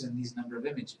pages and these number of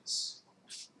images.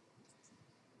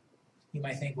 You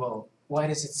might think, well, why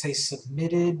does it say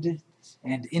submitted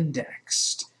and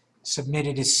indexed?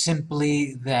 Submitted is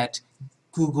simply that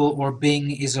Google or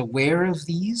Bing is aware of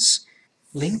these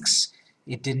links.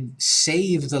 It didn't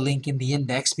save the link in the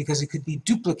index because it could be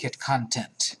duplicate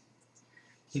content.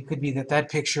 It could be that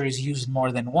that picture is used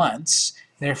more than once,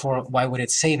 therefore why would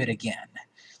it save it again?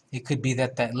 It could be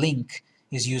that that link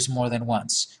is used more than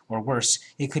once, or worse,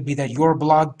 it could be that your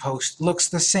blog post looks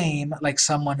the same like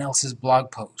someone else's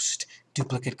blog post.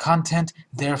 Duplicate content,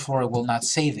 therefore it will not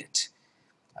save it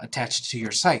attached to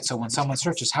your site. So when someone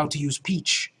searches how to use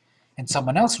Peach, and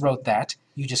someone else wrote that,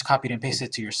 you just copied and pasted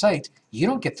it to your site, you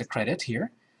don't get the credit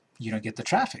here, you don't get the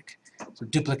traffic. So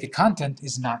duplicate content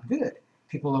is not good.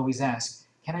 People always ask,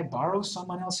 can I borrow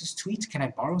someone else's tweet? Can I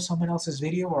borrow someone else's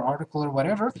video or article or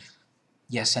whatever?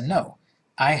 Yes and no.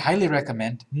 I highly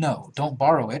recommend, no, don't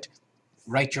borrow it.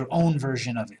 Write your own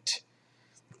version of it.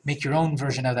 Make your own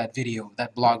version of that video,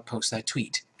 that blog post, that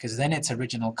tweet, because then it's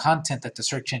original content that the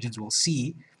search engines will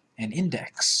see and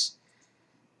index.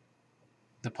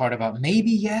 The part about maybe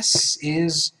yes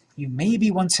is you maybe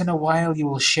once in a while you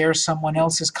will share someone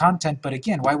else's content, but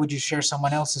again, why would you share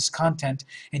someone else's content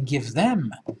and give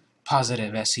them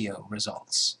positive SEO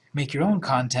results? Make your own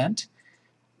content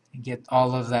and get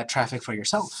all of that traffic for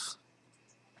yourself.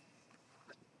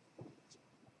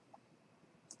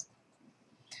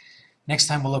 Next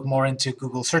time we'll look more into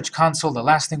Google Search Console. The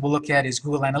last thing we'll look at is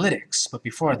Google Analytics. But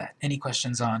before that, any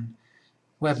questions on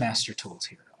Webmaster Tools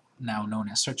here, now known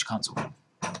as Search Console?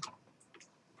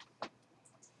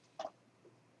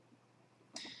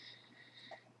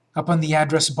 Up on the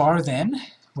address bar then,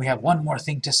 we have one more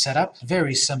thing to set up,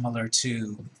 very similar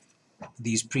to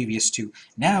these previous two.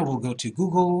 Now we'll go to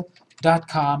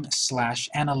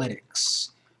google.com/analytics.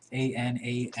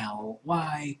 ANALYTICS.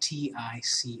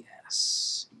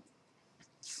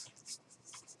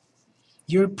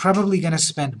 You're probably going to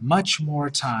spend much more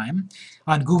time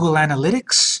on Google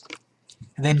Analytics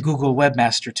than Google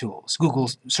Webmaster Tools, Google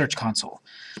Search Console.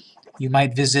 You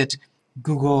might visit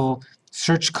Google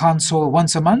Search Console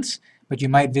once a month, but you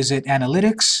might visit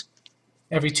Analytics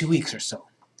every 2 weeks or so,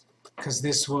 because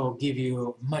this will give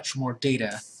you much more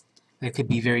data that could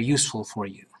be very useful for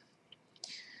you.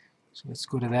 So let's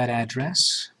go to that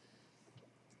address.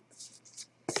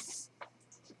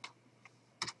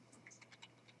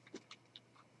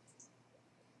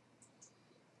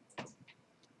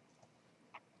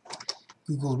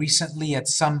 Google recently, at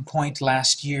some point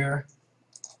last year,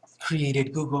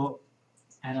 created Google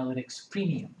Analytics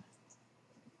Premium.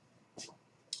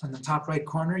 On the top right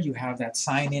corner, you have that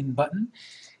sign in button,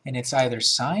 and it's either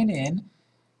sign in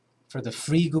for the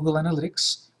free Google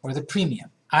Analytics or the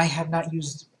premium. I have not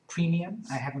used premium.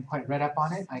 I haven't quite read up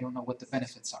on it. I don't know what the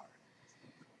benefits are.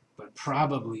 But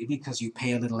probably because you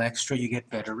pay a little extra, you get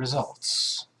better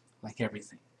results, like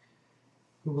everything.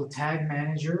 Google Tag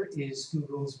Manager is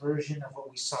Google's version of what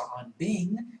we saw on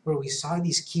Bing, where we saw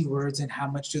these keywords and how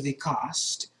much do they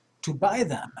cost to buy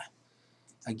them.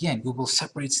 Again, Google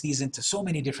separates these into so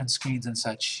many different screens and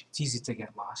such, it's easy to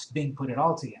get lost. Bing put it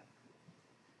all together.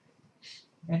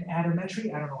 And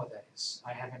Atometry, I don't know what that is.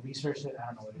 I haven't researched it, I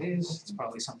don't know what it is. It's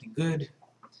probably something good.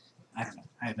 I don't know,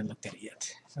 I haven't looked at it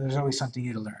yet. So there's always something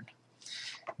new to learn.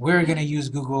 We're going to use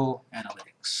Google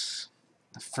Analytics,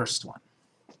 the first one.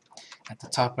 At the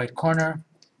top right corner,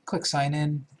 click Sign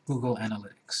In, Google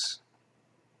Analytics.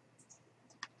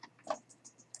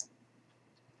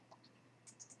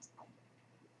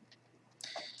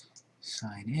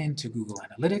 Sign in to Google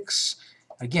Analytics.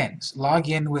 Again, log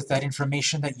in with that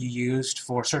information that you used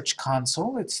for Search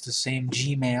Console. It's the same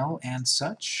Gmail and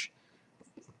such.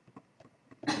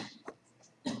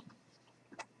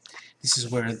 This is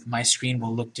where my screen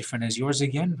will look different as yours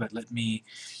again, but let me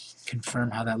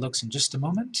confirm how that looks in just a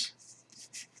moment.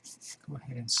 Go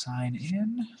ahead and sign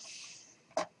in.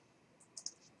 Let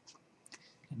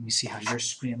me see how your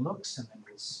screen looks, and then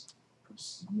we'll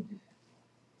proceed.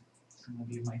 Some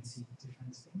of you might see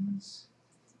different things.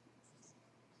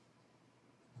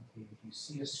 Okay, if you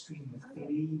see a screen with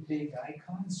 3 big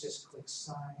icons, just click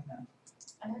sign up.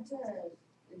 I had to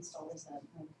install this at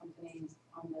my company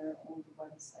on their old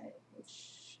website,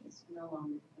 which is no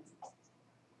longer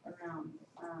around.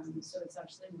 So it's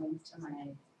actually linked to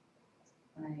my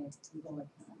Google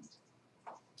account.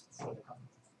 For the company.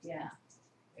 Yeah,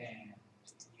 And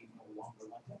you no longer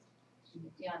want that?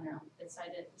 yeah, no, the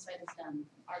site is done.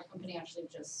 Our company actually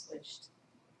just switched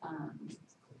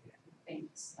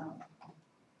things. So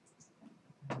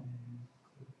And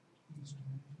click user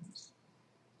management.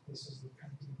 This is the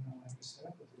current email address set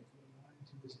up. But if what you want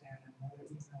to do is add another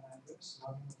email address,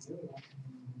 log in with the other one,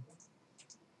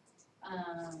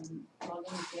 and log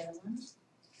in with the other one.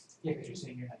 yeah, because you're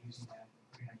saying you're not using that.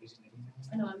 You're not using that email.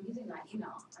 I know I'm using that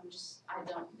email.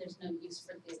 There's no use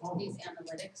for these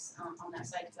analytics on that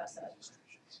site because that's a.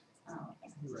 Oh,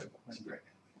 okay. You're right. That's great.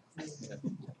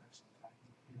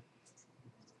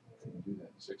 Can you do that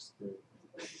in 6th grade?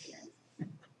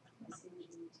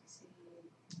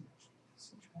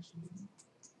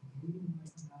 You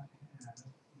might not have.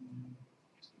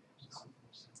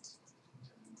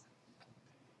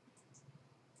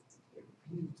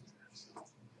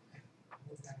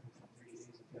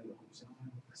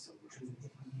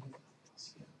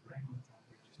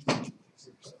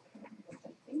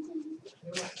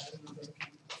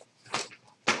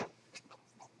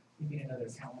 You mean another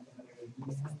account, another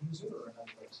email user, or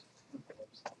another website?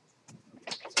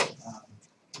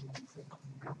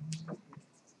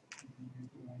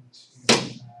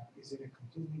 Is it a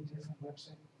completely different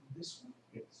website than this one?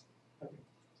 Yes. Okay, so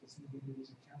it's going to give you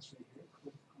these accounts right here.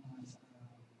 Click on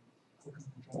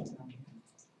control down here.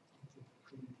 Click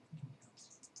create accounts.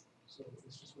 So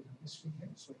let's just wait on this screen here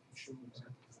so I can show you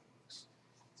exactly how it looks.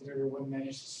 Did everyone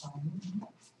manage to sign in?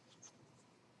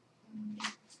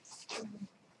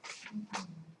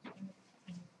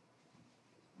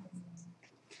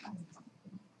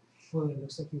 Well, it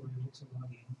looks like you were able to log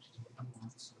in, which is what you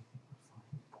want, so I think we're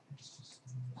fine. Let's just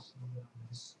see on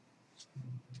this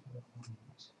screen for a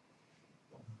moment.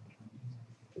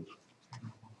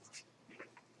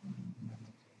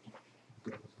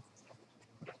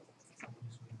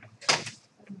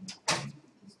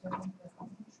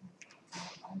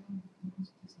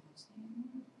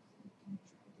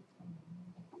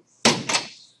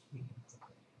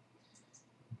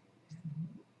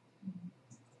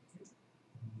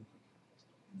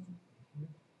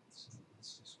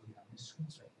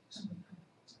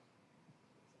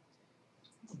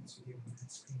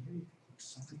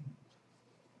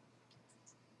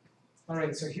 All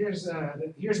right, so here's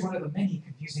one of the many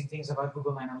confusing things about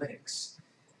Google Analytics.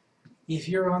 If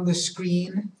you're on the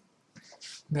screen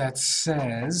that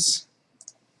says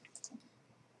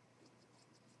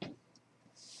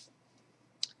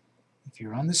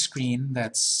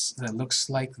that looks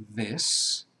like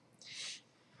this,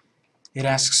 it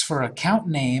asks for account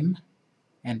name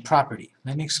and property.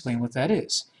 Let me explain what that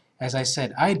is. As I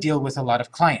said, I deal with a lot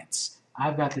of clients.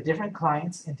 I've got the different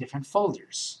clients in different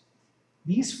folders.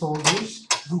 These folders,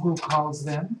 Google calls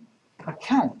them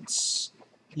accounts.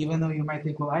 Even though you might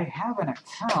think, well, I have an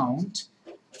account,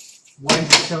 why is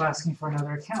it still asking for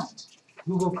another account?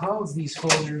 Google calls these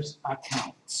folders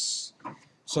accounts.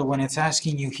 So when it's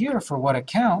asking you here for what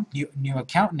account, new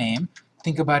account name,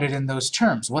 think about it in those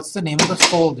terms. What's the name of the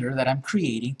folder that I'm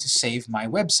creating to save my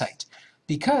website?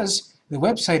 Because the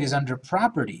website is under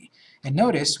property. And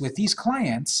notice, with these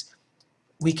clients,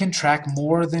 we can track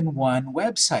more than one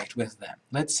website with them.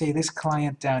 Let's say this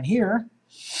client down here,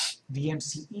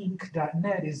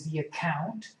 vmcinc.net, is the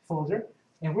account folder,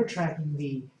 and we're tracking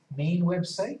the main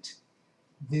website,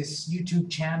 this YouTube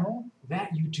channel,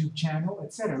 that YouTube channel,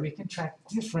 etc. We can track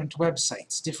different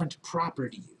websites, different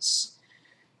properties,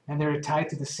 and they're tied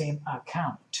to the same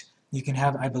account. You can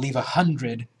have, I believe,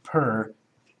 100 per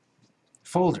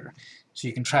folder, so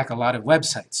you can track a lot of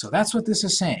websites. So that's what this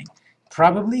is saying.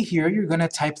 Probably here you're going to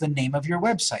type the name of your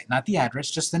website, not the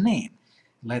address, just the name.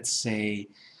 Let's say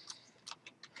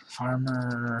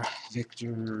Farmer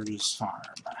Victor's Farm.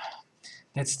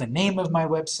 That's the name of my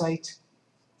website.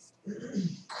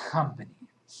 Company.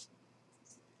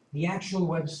 The actual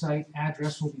website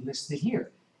address will be listed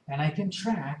here, and I can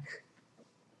track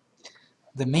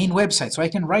the main website. So I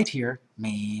can write here,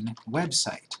 main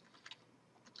website.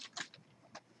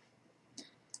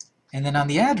 And then on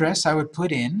the address, I would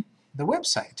put in the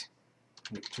website,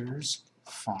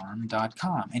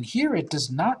 victorsfarm.com. And here it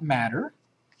does not matter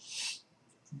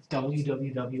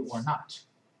www or not.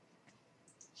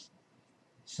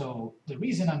 So the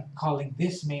reason I'm calling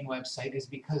this main website is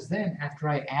because then after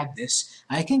I add this,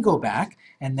 I can go back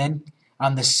and then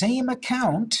on the same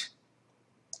account,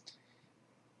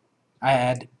 I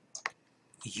add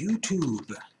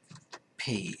YouTube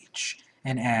page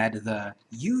and add the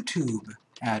YouTube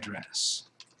address.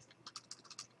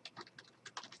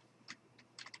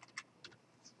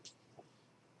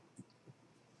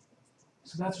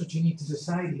 So that's what you need to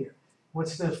decide here.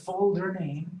 What's the folder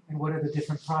name and what are the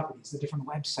different properties, the different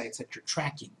websites that you're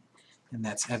tracking? And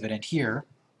that's evident here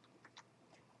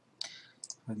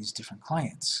for these different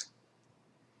clients.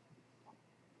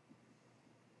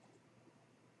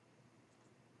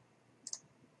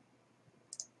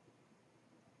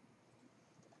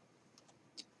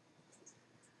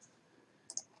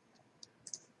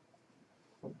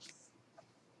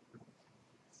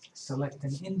 Select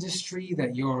an industry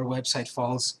that your website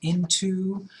falls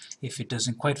into. If it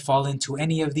doesn't quite fall into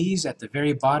any of these, at the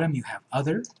very bottom you have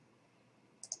Other.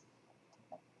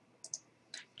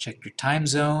 Check your time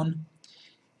zone,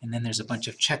 and then there's a bunch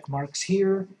of check marks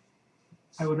here.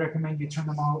 I would recommend you turn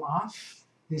them all off.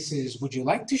 This is, would you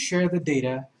like to share the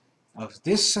data of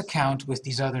this account with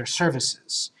these other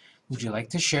services? Would you like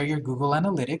to share your Google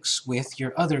Analytics with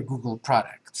your other Google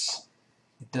products?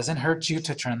 It doesn't hurt you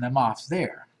to turn them off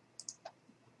there.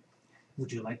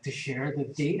 Would you like to share the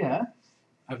data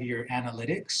of your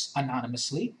analytics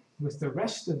anonymously with the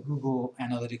rest of Google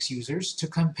Analytics users to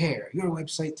compare your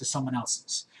website to someone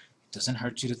else's? It doesn't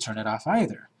hurt you to turn it off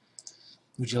either.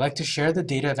 Would you like to share the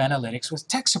data of analytics with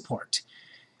tech support?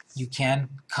 You can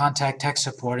contact tech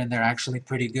support, and they're actually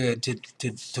pretty good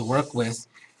to work with.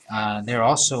 They're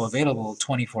also available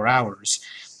 24 hours.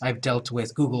 I've dealt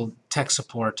with Google tech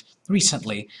support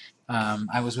recently.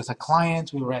 I was with a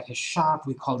client, we were at his shop,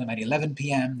 we called him at 11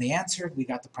 p.m. They answered, we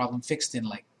got the problem fixed in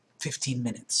like 15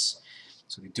 minutes.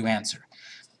 So they do answer.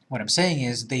 What I'm saying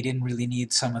is they didn't really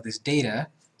need some of this data,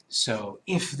 so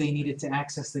if they needed to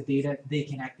access the data, they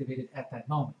can activate it at that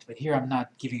moment. But here I'm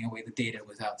not giving away the data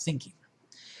without thinking.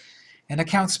 An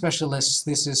account specialist,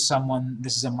 this is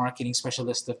a marketing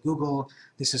specialist of Google.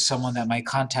 This is someone that might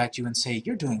contact you and say,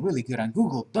 you're doing really good on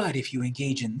Google, but if you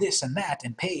engage in this and that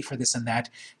and pay for this and that,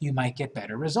 you might get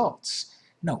better results.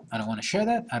 No, I don't want to share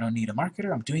that. I don't need a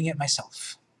marketer. I'm doing it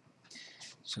myself.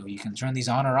 So you can turn these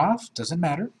on or off, doesn't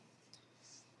matter.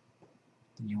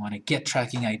 Then you want to get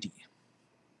tracking ID.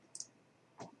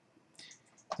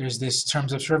 There's this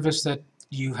terms of service that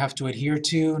you have to adhere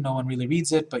to. No one really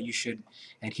reads it, but you should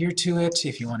adhere to it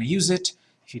if you want to use it.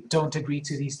 If you don't agree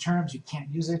to these terms, you can't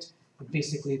use it. But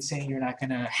basically it's saying you're not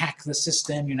going to hack the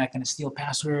system, you're not going to steal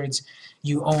passwords,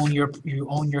 you own your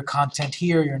content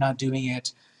here, you're not doing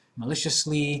it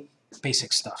maliciously,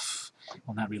 basic stuff.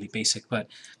 Well, not really basic, but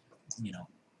you know,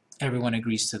 everyone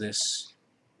agrees to this,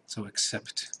 so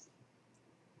accept.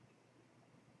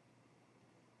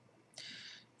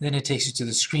 Then it takes you to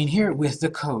the screen here with the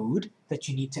code that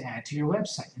you need to add to your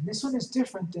website. And this one is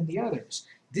different than the others.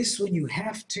 This one you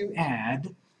have to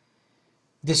add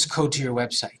this code to your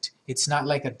website. It's not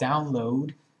like a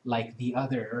download like the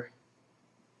other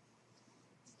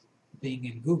Bing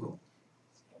and Google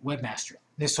Webmaster.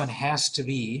 This one has to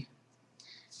be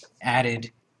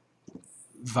added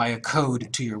via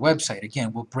code to your website.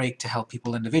 Again, we'll break to help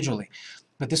people individually.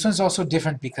 But this one's also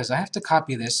different because I have to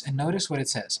copy this, and notice what it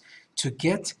says. To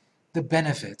get the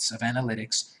benefits of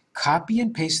analytics, copy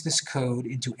and paste this code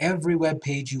into every web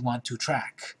page you want to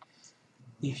track.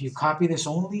 If you copy this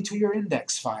only to your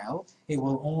index file, it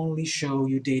will only show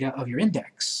you data of your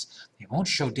index. It won't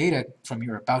show data from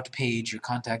your about page, your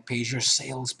contact page, your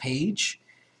sales page.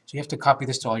 So you have to copy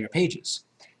this to all your pages.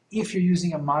 If you're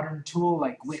using a modern tool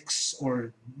like Wix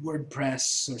or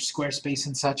WordPress or Squarespace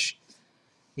and such,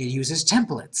 it uses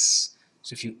templates.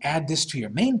 So if you add this to your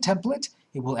main template,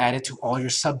 it will add it to all your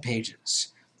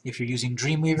subpages. If you're using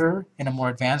Dreamweaver in a more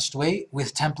advanced way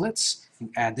with templates,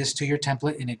 you add this to your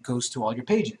template and it goes to all your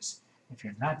pages. If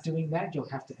you're not doing that, you'll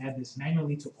have to add this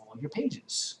manually to all your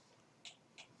pages.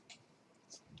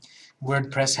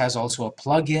 WordPress has also a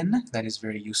plugin that is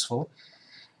very useful.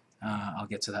 I'll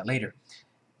get to that later.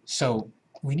 So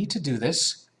we need to do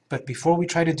this, but before we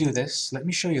try to do this, let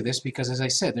me show you this because, as I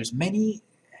said, there's many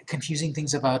confusing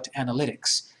things about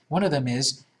analytics. One of them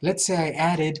is, let's say I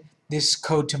added this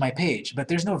code to my page, but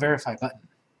there's no verify button.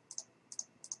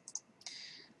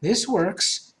 This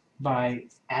works by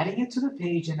adding it to the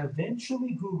page, and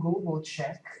eventually Google will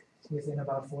check within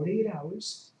about 48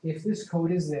 hours if this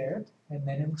code is there, and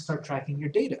then it will start tracking your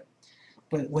data.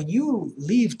 But when you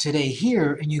leave today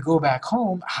here and you go back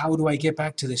home, how do I get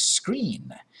back to this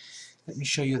screen? Let me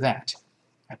show you that.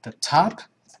 At the top,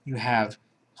 you have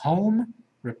Home,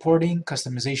 Reporting,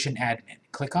 Customization, Admin.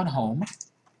 Click on Home.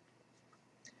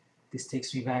 This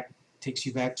takes you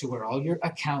back to where all your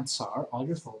accounts are, all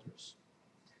your folders.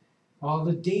 All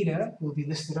the data will be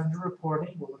listed under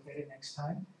Reporting. We'll look at it next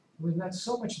time. We've got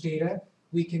so much data,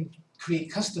 we can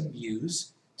create custom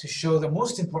views to show the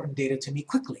most important data to me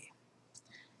quickly.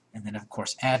 And then, of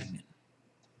course, Admin.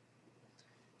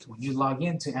 So when you log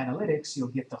into Analytics, you'll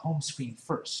get the home screen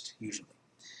first, usually.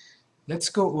 Let's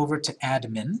go over to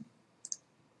Admin.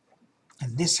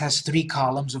 And this has 3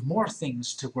 columns of more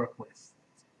things to work with.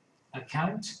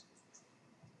 Account,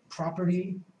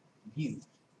 Property, View.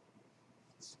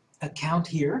 Account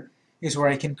here is where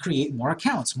I can create more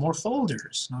accounts, more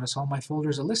folders. Notice all my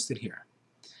folders are listed here.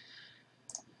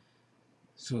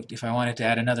 So if I wanted to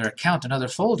add another account, another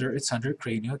folder, it's under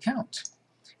Create New Account.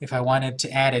 If I wanted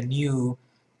to add a new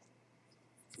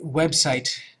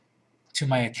website to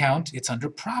my account, it's under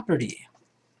Property.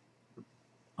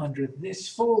 Under this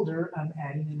folder, I'm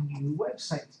adding a new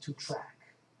website to track.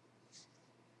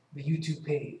 The YouTube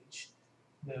page,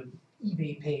 the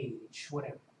eBay page,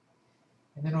 whatever.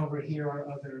 And then over here are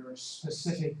other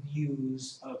specific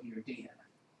views of your data.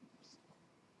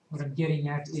 What I'm getting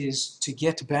at is to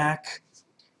get back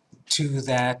to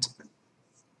that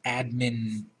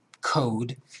admin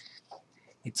code.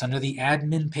 It's under the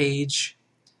admin page,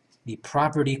 the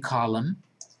property column,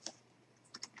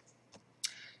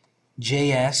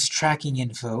 JS tracking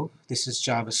info. This is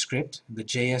JavaScript, the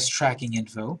JS tracking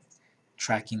info,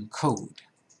 tracking code.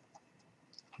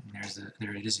 And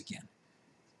there it is again.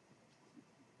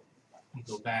 We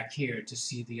go back here to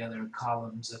see the other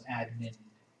columns of admin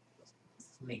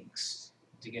links.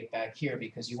 To get back here,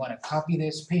 because you want to copy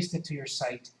this, paste it to your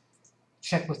site,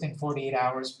 check within 48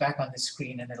 hours, back on the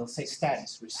screen, and it'll say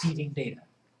status, receiving data.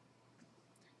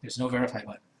 There's no verify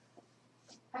button.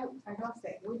 I lost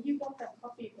it. Would you got that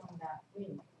copy from that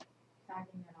link?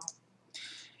 Tagging it off.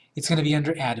 It's going to be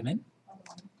under admin,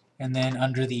 and then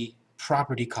under the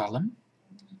property column,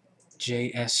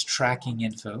 JS tracking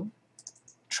info,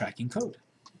 tracking code.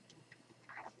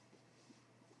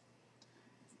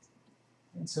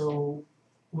 And so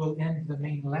we'll end the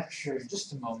main lecture in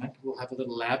just a moment. We'll have a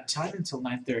little lab time until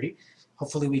 9:30.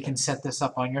 Hopefully we can set this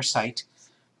up on your site.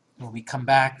 When we come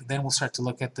back, then we'll start to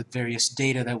look at the various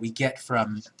data that we get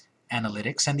from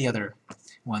analytics and the other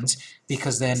ones,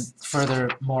 because then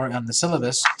furthermore on the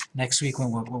syllabus, next week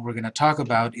what we're going to talk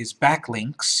about is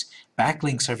backlinks.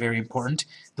 Backlinks are very important.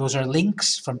 Those are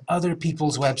links from other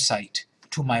people's website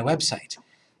to my website.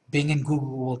 Bing and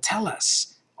Google will tell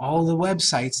us all the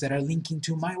websites that are linking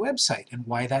to my website and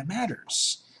why that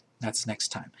matters. That's next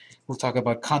time. We'll talk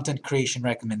about content creation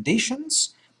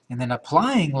recommendations and then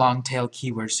applying long tail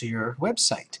keywords to your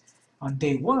website. On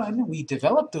day 1, we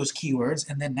developed those keywords,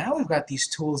 and then now we've got these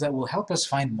tools that will help us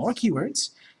find more keywords.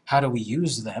 How do we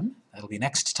use them? That'll be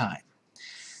next time.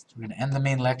 So we're going to end the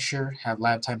main lecture, have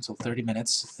lab time till 30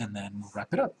 minutes, and then we'll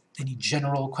wrap it up. Any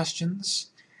general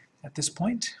questions at this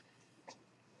point?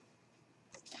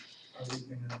 Are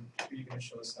you gonna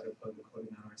show us how to put the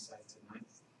coding on our site tonight?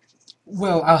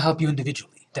 Well, I'll help you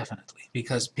individually, definitely,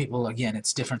 because people, again,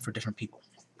 it's different for different people.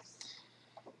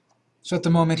 So at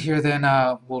the moment here then,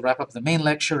 we'll wrap up the main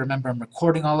lecture. Remember, I'm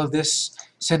recording all of this.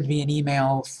 Send me an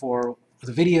email for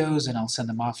the videos, and I'll send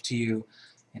them off to you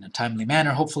in a timely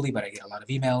manner, hopefully, but I get a lot of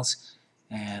emails.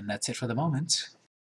 And that's it for the moment.